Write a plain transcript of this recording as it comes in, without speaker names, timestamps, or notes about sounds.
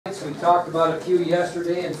flights. We talked about a few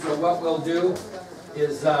yesterday, and so what we'll do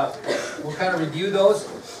is we'll kind of review those.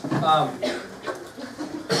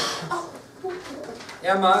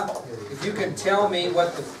 Emma, if you can tell me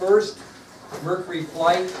what the first Mercury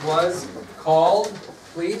flight was called,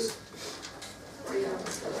 please.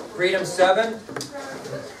 Freedom 7.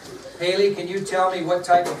 Haley, can you tell me what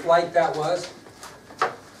type of flight that was?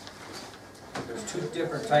 There's two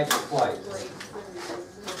different types of flights.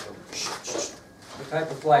 What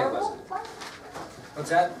type of flight was it? What's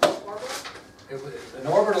that? An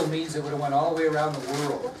orbital means it would have went all the way around the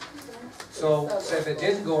world. So if it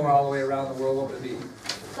didn't go all the way around the world, what would it be?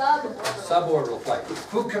 Suborbital flight.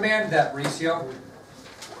 Who commanded that, Mauricio?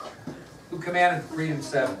 Who commanded Freedom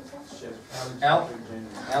 7?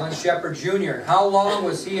 Alan Shepard Jr. How long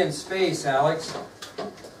was he in space, Alex?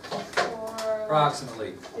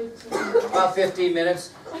 Approximately. About 15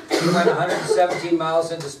 minutes. He went 117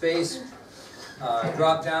 miles into space,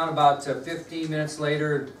 dropped down about 15 minutes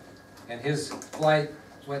later, and his flight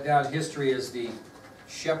went down in history as the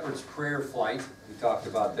Shepherd's Prayer flight. We talked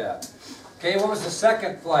about that. Okay, what was the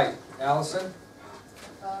second flight, Allison?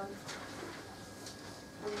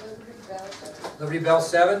 Liberty Bell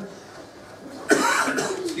 7.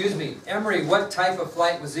 Excuse me. Emery, what type of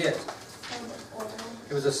flight was it?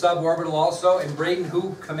 It was a suborbital also. And Braden,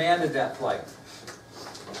 who commanded that flight?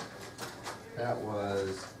 That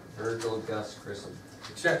was Virgil Gus Grissom.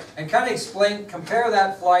 And kind of explain, compare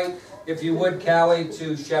that flight, if you would, Callie,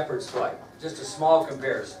 to Shepard's flight. Just a small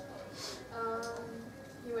comparison.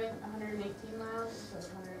 He went 118 miles, so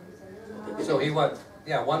 117 miles. So he went,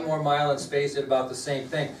 yeah, one more mile in space, did about the same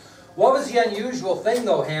thing. What was the unusual thing,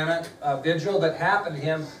 though, Hannah, Vigil, that happened to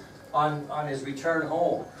him on his return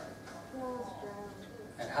home?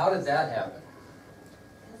 And how did that happen?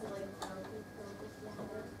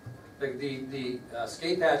 The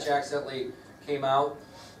escape hatch accidentally came out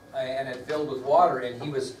and it filled with water, and he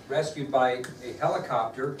was rescued by a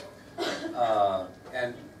helicopter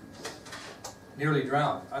and nearly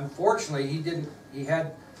drowned. Unfortunately, he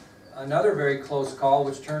had another very close call,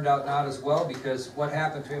 which turned out not as well, because what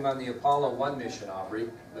happened to him on the Apollo 1 mission, Aubrey,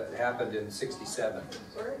 that happened in '67?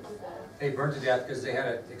 They burned to death because they had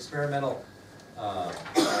an experimental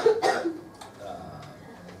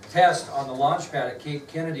test on the launch pad at Cape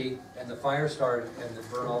Kennedy, and the fire started, and it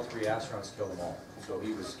burned all 3 astronauts, killed them all. So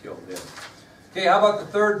he was killed then. Okay, how about the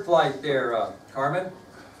third flight there, Carmen?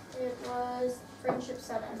 It was Friendship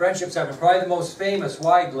 7. Friendship 7, probably the most famous.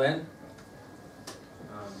 Why, Glenn?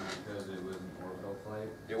 Because it was an orbital flight.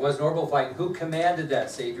 It was an orbital flight. Who commanded that,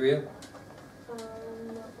 Sadria? That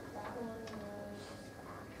one was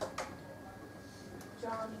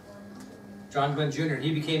John Glenn Jr.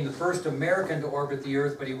 He became the first American to orbit the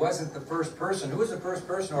Earth, but he wasn't the first person. Who was the first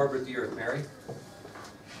person to orbit the Earth, Mary?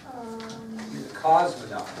 He's a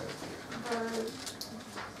cosmonaut.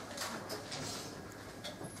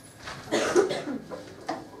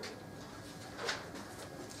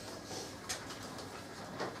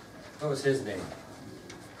 What was his name?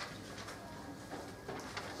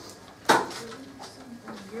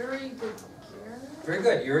 Yuri Gagarin. Very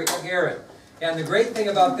good, Yuri Gagarin. And the great thing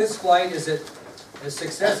about this flight is that the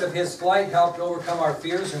success of his flight helped overcome our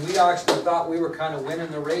fears, and we actually thought we were kind of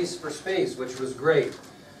winning the race for space, which was great.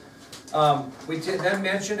 We then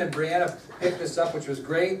mentioned, and Brianna picked this up, which was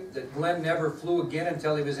great, that Glenn never flew again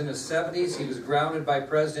until he was in his 70s. He was grounded by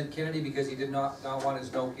President Kennedy because he did not want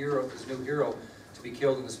his new hero to be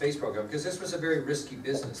killed in the space program, because this was a very risky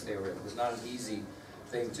business they were in. It was not an easy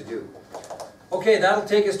thing to do. Okay, that'll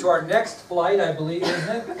take us to our next flight, I believe, isn't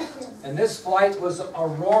it? And this flight was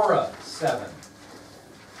Aurora 7.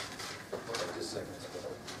 Just a second.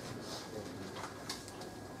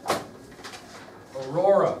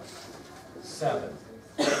 Aurora 7.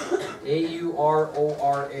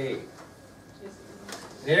 A-U-R-O-R-A.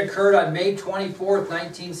 It occurred on May 24th,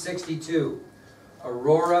 1962.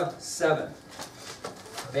 Aurora 7.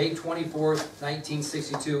 May 24th,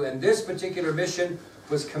 1962. And this particular mission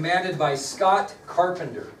was commanded by Scott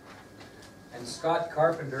Carpenter. And Scott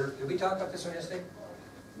Carpenter, did we talk about this one yesterday?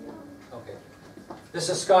 No. Okay. This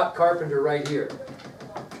is Scott Carpenter right here.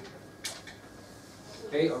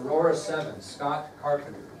 Okay, Aurora 7, Scott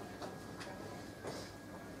Carpenter.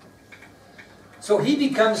 So he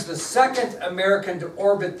becomes the second American to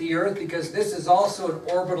orbit the Earth, because this is also an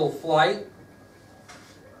orbital flight.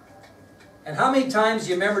 And how many times, do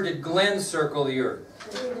you remember, did Glenn circle the Earth?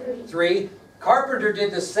 3. Carpenter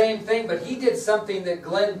did the same thing, but he did something that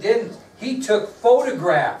Glenn didn't. He took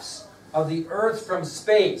photographs of the Earth from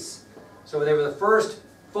space. So they were the first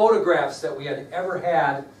photographs that we had ever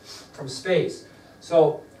had from space.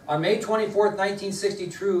 So On May 24th,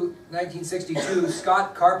 1962,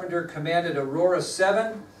 Scott Carpenter commanded Aurora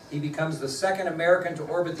 7. He becomes the second American to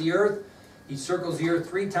orbit the Earth. He circles the Earth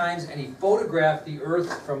 3 times, and he photographed the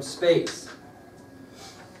Earth from space.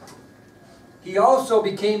 He also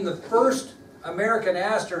became the first American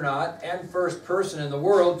astronaut and first person in the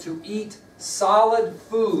world to eat solid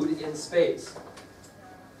food in space.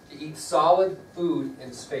 To eat solid food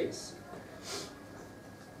in space.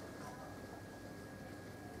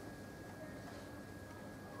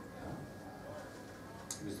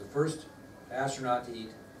 He was the first astronaut to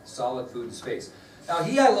eat solid food in space. Now,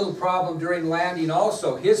 he had a little problem during landing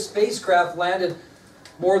also. His spacecraft landed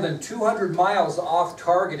more than 200 miles off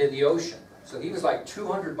target in the ocean. So he was like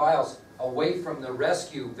 200 miles away from the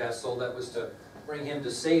rescue vessel that was to bring him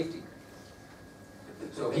to safety.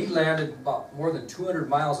 So he landed about more than 200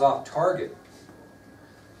 miles off target.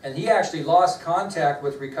 And he actually lost contact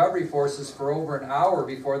with recovery forces for over an hour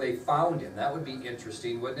before they found him. That would be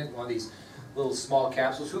interesting, wouldn't it? One of these little small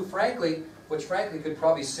capsules, which frankly could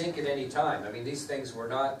probably sink at any time. I mean, these things were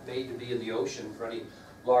not made to be in the ocean for any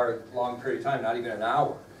long period of time, not even an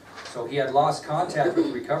hour. So he had lost contact with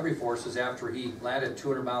recovery forces after he landed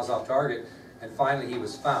 200 miles off target, and finally he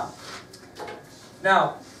was found.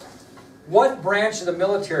 Now, what branch of the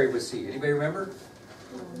military was he? Anybody remember?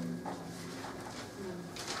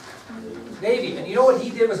 Navy. And you know what he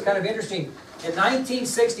did was kind of interesting. In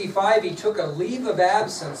 1965, he took a leave of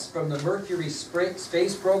absence from the Mercury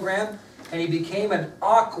space program, and he became an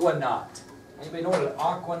aquanaut. Anybody know what an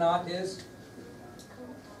aquanaut is?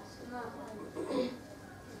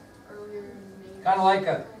 Kind of like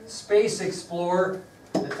a space explorer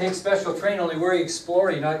that takes special training, only where you're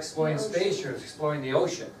exploring, not exploring space, you're exploring the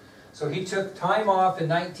ocean. So he took time off in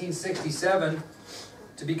 1967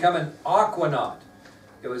 to become an aquanaut.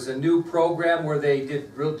 It was a new program where they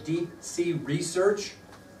did real deep sea research.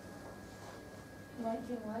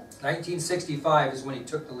 1965 is when he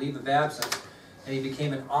took the leave of absence and he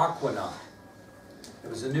became an aquanaut. It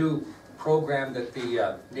was a new program that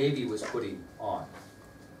the Navy was putting on.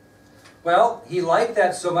 Well, he liked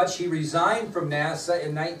that so much he resigned from NASA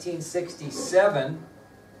in 1967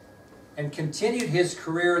 and continued his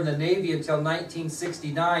career in the Navy until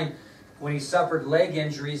 1969 when he suffered leg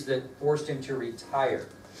injuries that forced him to retire.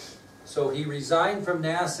 So he resigned from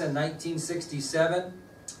NASA in 1967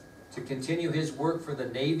 to continue his work for the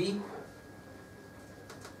Navy.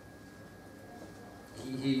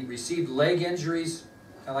 He received leg injuries,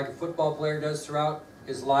 kind of like a football player does throughout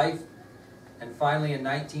his life. And finally, in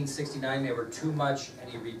 1969, they were too much,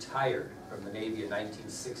 and he retired from the Navy in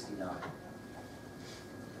 1969.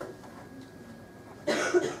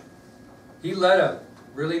 He led a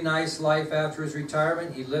really nice life after his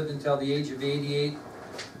retirement. He lived until the age of 88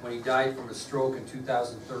 when he died from a stroke in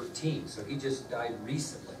 2013. So he just died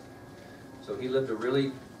recently. So he lived a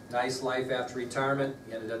really nice life after retirement.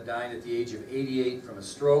 He ended up dying at the age of 88 from a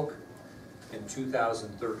stroke in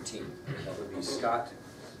 2013. That would be Scott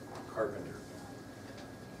Carpenter.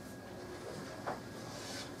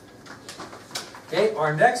 Okay,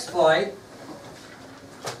 our next flight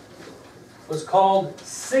was called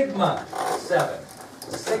Sigma 7.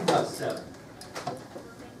 Sigma 7.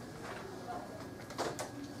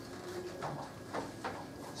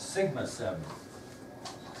 Sigma 7.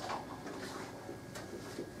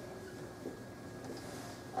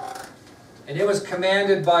 And it was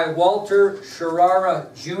commanded by Walter Schirra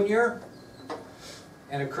Jr.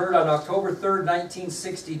 and occurred on October 3rd,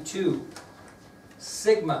 1962.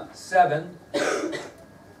 Sigma 7,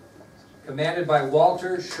 commanded by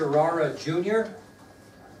Walter Schirra Jr.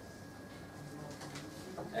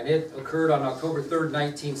 And it occurred on October 3rd,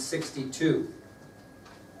 1962.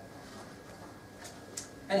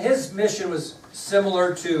 And his mission was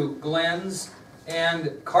similar to Glenn's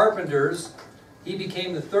and Carpenter's. He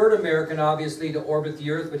became the third American, obviously, to orbit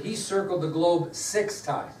the Earth, but he circled the globe 6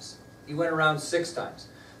 times. He went around 6 times.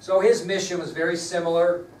 So his mission was very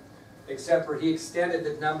similar, except for he extended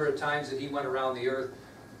the number of times that he went around the Earth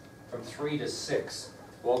from 3 to 6.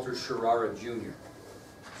 Walter Schirra Jr.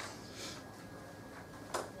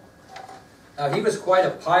 Now, he was quite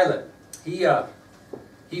a pilot.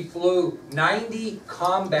 He flew 90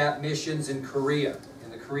 combat missions in Korea,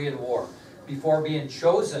 in the Korean War, before being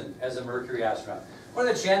chosen as a Mercury astronaut. What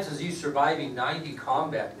are the chances of you surviving 90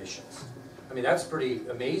 combat missions? I mean, that's pretty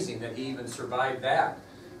amazing that he even survived that.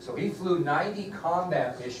 So he flew 90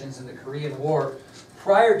 combat missions in the Korean War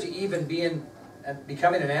prior to even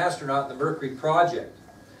becoming an astronaut in the Mercury project.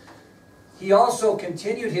 He also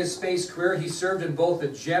continued his space career. He served in both the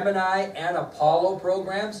Gemini and Apollo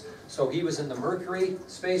programs. So he was in the Mercury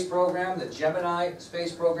space program, the Gemini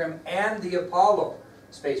space program, and the Apollo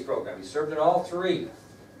space program. He served in all three.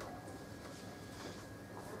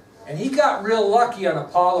 And he got real lucky on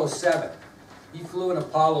Apollo 7. He flew in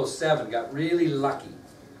Apollo 7, got really lucky.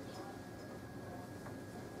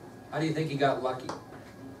 How do you think he got lucky?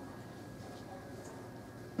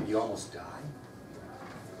 Did he almost die?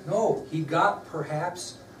 No, he got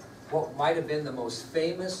perhaps what might have been the most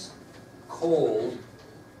famous cold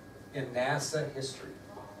in NASA history.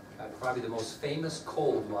 Probably the most famous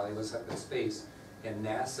cold while he was up in space in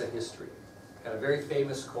NASA history. Got a very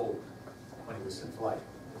famous cold when he was in flight.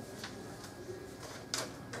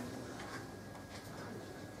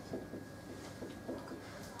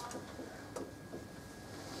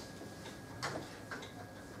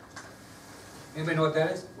 Anybody know what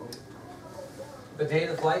that is? The date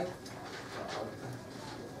of the flight?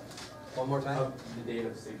 One more time? The date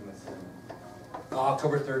of Cygnus.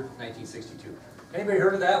 October 3rd, 1962. Anybody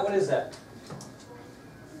heard of that? What is that?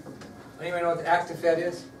 Anybody know what the ActiFed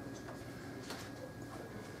is?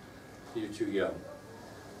 You're too young.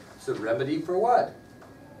 It's a remedy for what?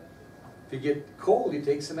 If you get cold, you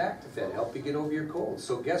take some ActiFed, help you get over your cold.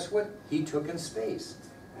 So guess what he took in space?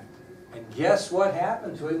 And guess what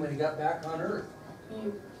happened to him when he got back on Earth?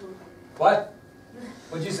 What?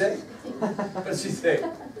 What'd you say? What'd she say?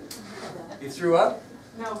 He threw up?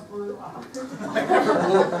 No, blew off.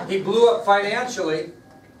 He blew up financially.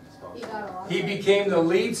 He got a lot. He became the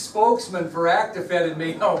lead spokesman for ActiFed and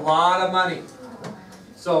made a lot of money.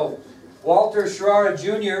 So, Walter Schirra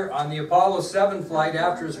Jr. on the Apollo 7 flight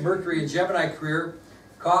after his Mercury and Gemini career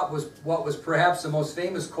caught what was perhaps the most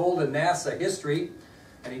famous cold in NASA history.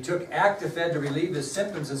 And he took ActiFed to relieve his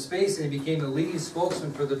symptoms in space, and he became the leading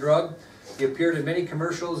spokesman for the drug. He appeared in many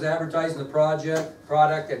commercials advertising the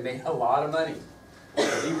product and made a lot of money.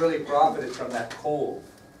 So he really profited from that cold.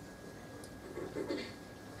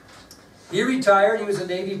 He retired. He was a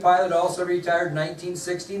Navy pilot, also retired in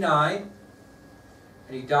 1969.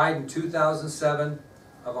 And he died in 2007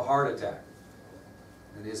 of a heart attack.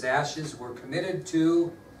 And his ashes were committed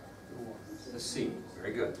to the sea.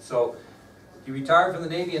 Very good. So he retired from the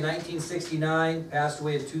Navy in 1969, passed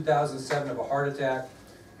away in 2007 of a heart attack,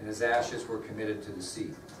 and his ashes were committed to the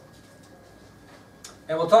sea.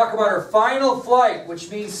 And we'll talk about our final flight, which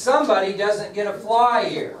means somebody doesn't get a fly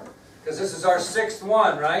here. Because this is our 6th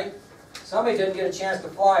one, right? Somebody didn't get a chance to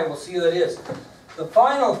fly. We'll see who that is. The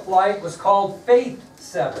final flight was called Faith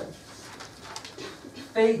 7.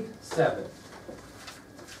 Faith 7.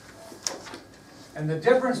 And the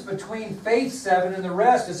difference between Faith 7 and the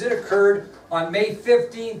rest is it occurred on May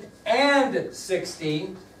 15th and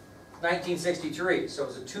 16th, 1963. So it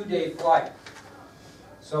was a 2-day flight.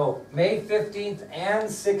 So May 15th and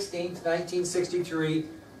 16th, 1963,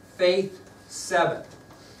 Faith 7.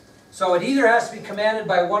 So it either has to be commanded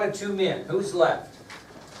by one of two men. Who's left?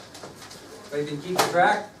 Anybody can keep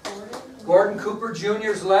track? Gordon Cooper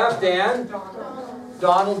Jr.'s left and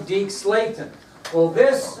Donald Deke Slayton. Well,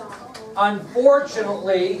 this,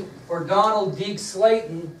 unfortunately, for Donald Deke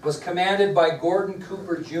Slayton, was commanded by Gordon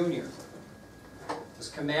Cooper Jr. It was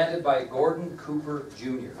commanded by Gordon Cooper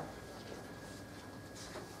Jr.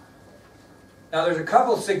 Now, there's a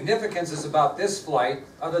couple of significances about this flight,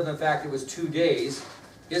 other than the fact it was 2 days,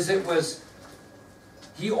 is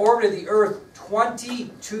he orbited the Earth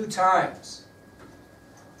 22 times.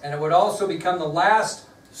 And it would also become the last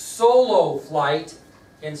solo flight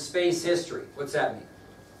in space history. What's that mean?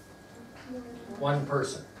 One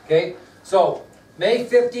person. Okay? So, May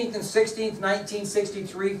 15th and 16th,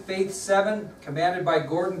 1963, Faith 7, commanded by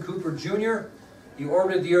Gordon Cooper Jr. He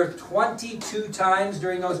orbited the Earth 22 times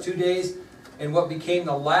during those 2 days in what became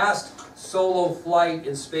the last solo flight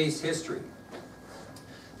in space history.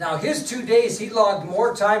 Now, his 2 days, he logged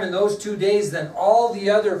more time in those 2 days than all the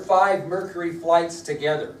other 5 Mercury flights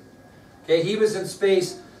together. Okay, he was in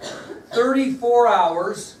space 34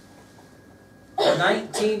 hours,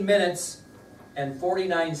 19 minutes, and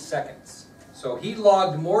 49 seconds. So he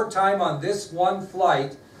logged more time on this one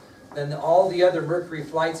flight than all the other Mercury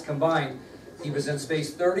flights combined. He was in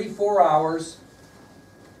space 34 hours,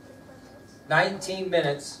 19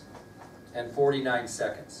 minutes, and 49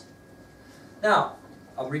 seconds. Now,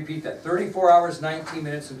 I'll repeat that. 34 hours, 19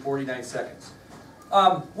 minutes, and 49 seconds.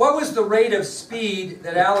 What was the rate of speed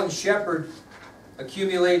that Alan Shepard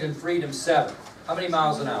accumulated in Freedom 7? How many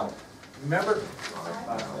miles an hour? Remember?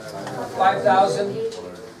 5,000.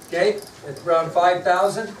 Okay, it's around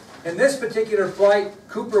 5,000. In this particular flight,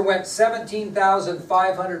 Cooper went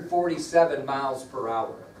 17,547 miles per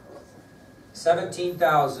hour.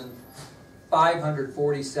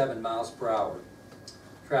 17,547 miles per hour.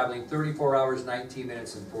 Traveling 34 hours, 19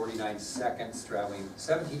 minutes, and 49 seconds, traveling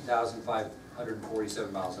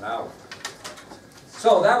 17,547 miles an hour.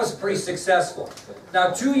 So that was pretty successful. Now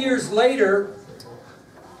 2 years later,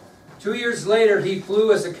 he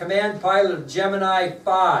flew as a command pilot of Gemini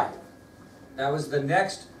 5. That was the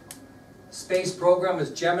next space program, was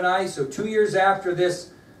Gemini. So 2 years after this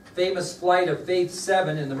famous flight of Faith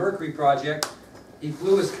 7 in the Mercury project, he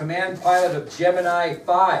flew as command pilot of Gemini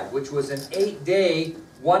 5, which was an 8-day,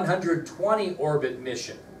 120 orbit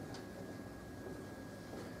mission.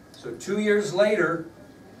 So 2 years later,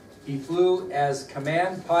 he flew as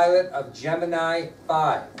command pilot of Gemini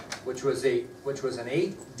 5, which was an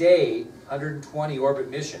 8-day, 120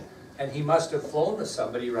 orbit mission. And he must have flown with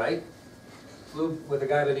somebody, right? Flew with a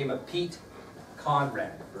guy by the name of Pete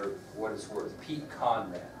Conrad, for what it's worth. Pete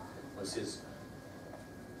Conrad was his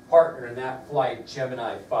partner in that flight,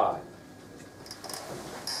 Gemini 5.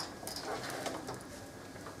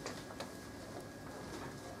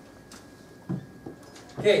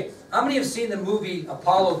 Okay, how many have seen the movie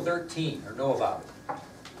Apollo 13 or know about it?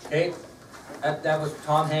 Okay, that was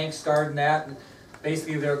Tom Hanks starred in that. And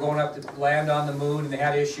basically, they were going up to land on the moon and they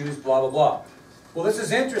had issues, blah, blah, blah. Well, this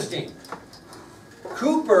is interesting.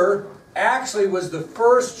 Cooper actually was the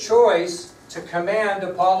first choice to command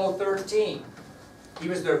Apollo 13. He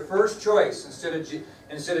was their first choice instead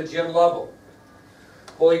of Jim Lovell.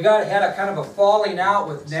 Well, he had a kind of a falling out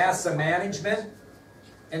with NASA management,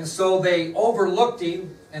 and so they overlooked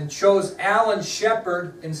him and chose Alan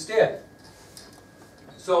Shepard instead.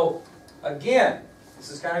 So, again, this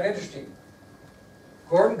is kind of interesting.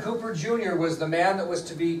 Gordon Cooper Jr. was the man that was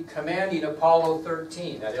to be commanding Apollo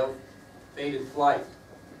 13, that ill-fated flight.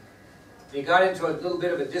 He got into a little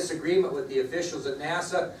bit of a disagreement with the officials at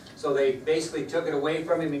NASA, so they basically took it away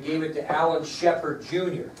from him and gave it to Alan Shepard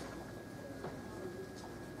Jr.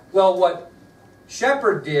 Well, what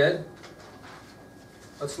Shepard did,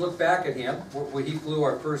 let's look back at him. He flew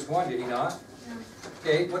our first one, did he not?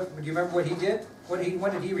 Okay, do you remember what he did? When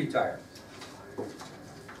did he retire?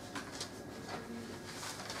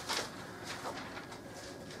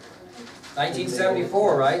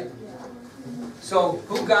 (1974), right? So,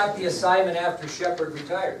 who got the assignment after Shepard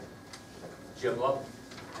retired? Jim Lovell.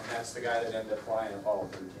 And that's the guy that ended up flying Apollo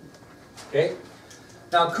 13. Okay?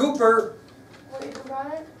 Now, Cooper... What year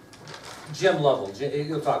got it? Jim Lovell.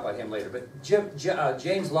 You'll talk about him later. But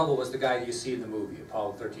James Lovell was the guy that you see in the movie,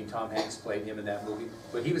 Apollo 13. Tom Hanks played him in that movie.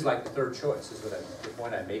 But he was like the third choice, is the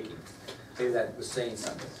point I'm making. Maybe that was saying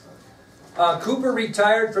something. Cooper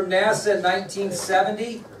retired from NASA in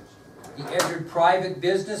 1970. He entered private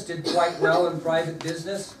business, did quite well in private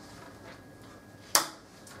business.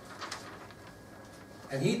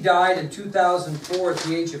 And he died in 2004 at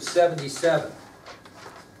the age of 77.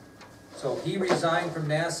 So he resigned from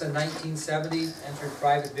NASA in 1970, entered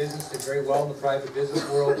private business, did very well in the private business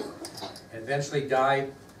world, and eventually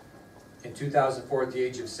died in 2004 at the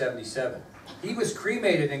age of 77. He was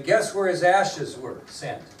cremated, and guess where his ashes were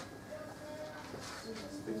sent?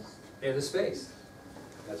 Into space.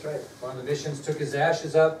 That's right. One of the missions took his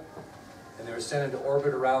ashes up, and they were sent into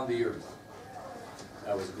orbit around the Earth.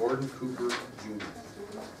 That was Gordon Cooper Jr.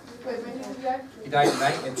 Wait, when did he die? He died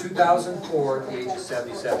in 2004 at the age of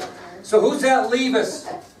 77. So who's that leave us?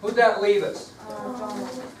 Who'd that leave us?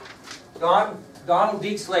 Donald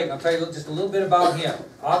Deeks Layton. I'll tell you just a little bit about him.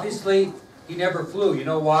 Obviously, he never flew. You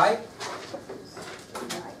know why?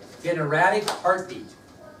 He had an erratic heartbeat.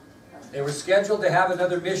 They were scheduled to have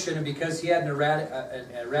another mission, and because he had an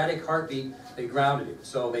erratic heartbeat, they grounded him.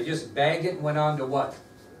 So they just bagged it and went on to what?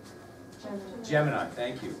 Gemini.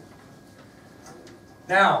 Thank you.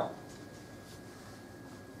 Now,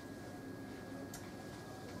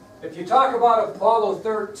 if you talk about Apollo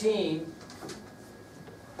 13,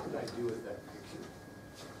 what did I do with that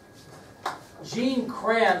picture? Gene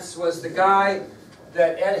Kranz was the guy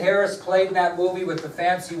that Ed Harris played in that movie with the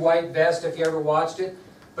fancy white vest, if you ever watched it.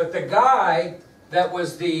 But the guy that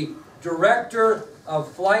was the director of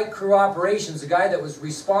flight crew operations, the guy that was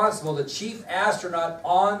responsible, the chief astronaut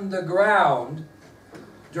on the ground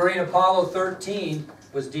during Apollo 13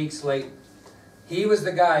 was Deeks Layton. He was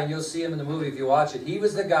the guy, and you'll see him in the movie if you watch it, he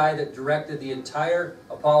was the guy that directed the entire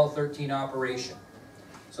Apollo 13 operation.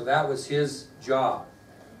 So that was his job.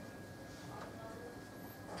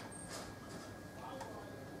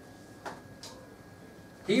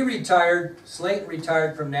 He retired, Slayton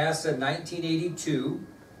retired from NASA in 1982.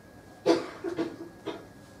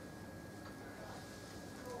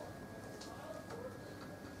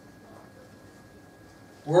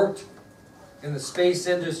 Worked in the space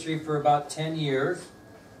industry for about 10 years.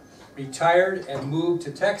 Retired and moved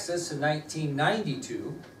to Texas in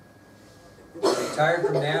 1992. Retired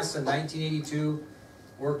from NASA in 1982.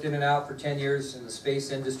 Worked in and out for 10 years in the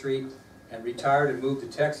space industry. and retired and moved to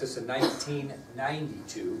Texas in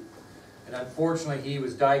 1992. And unfortunately, he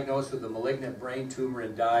was diagnosed with a malignant brain tumor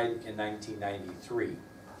and died in 1993.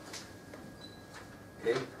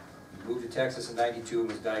 Okay? He moved to Texas in 92 and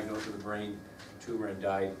was diagnosed with a brain tumor and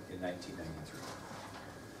died in 1993.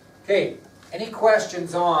 Okay, any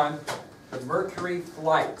questions on the Mercury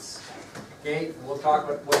flights? Okay, we'll talk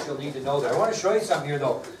about what you'll need to know there. I want to show you something here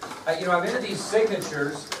though. You know, I'm into these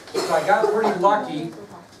signatures, so I got pretty lucky.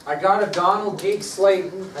 I got a Donald Geek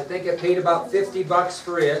Slayton. I think I paid about 50 bucks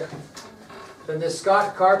for it. Then this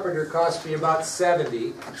Scott Carpenter cost me about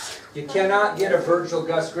 70. You cannot get a Virgil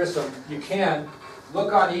Gus Grissom. You can.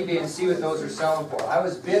 Look on eBay and see what those are selling for. I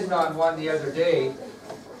was bidding on one the other day.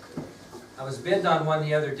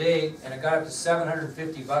 And it got up to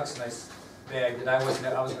 750 bucks, and I bagged it. I was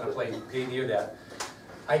going to pay near that.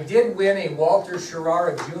 I did win a Walter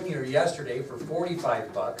Sharara Jr. yesterday for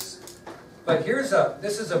 45 bucks. But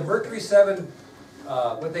this is a Mercury 7,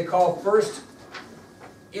 what they call first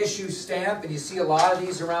issue stamp, and you see a lot of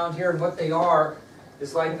these around here, and what they are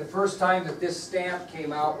is like the first time that this stamp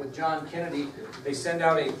came out with John Kennedy, they send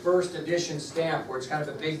out a first edition stamp where it's kind of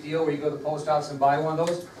a big deal where you go to the post office and buy one of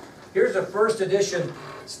those. Here's a first edition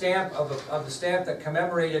stamp of the stamp that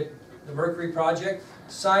commemorated the Mercury project,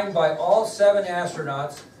 signed by all 7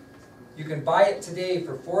 astronauts. You can buy it today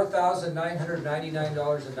for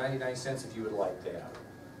 $4,999.99 if you would like that.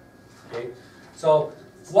 Okay, so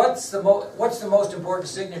what's the most important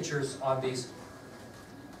signatures on these?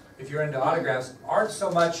 If you're into autographs, aren't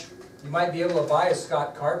so much. You might be able to buy a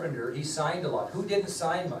Scott Carpenter. He signed a lot. Who didn't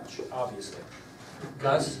sign much? Obviously,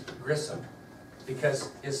 Gus Grissom,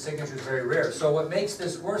 because his signature is very rare. So what makes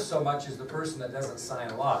this worth so much is the person that doesn't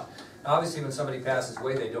sign a lot. Now, obviously, when somebody passes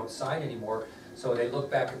away, they don't sign anymore. So they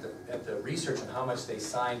look back at the research on how much they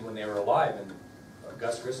signed when they were alive, and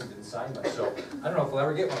Gus Grissom didn't sign much. So I don't know if we'll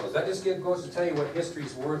ever get one of those. That just goes to tell you what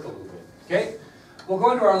history's worth a little bit. Okay? We'll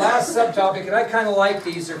go into our last subtopic, and I kind of like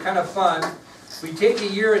these. They're kind of fun. We take a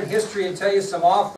year in history and tell you some off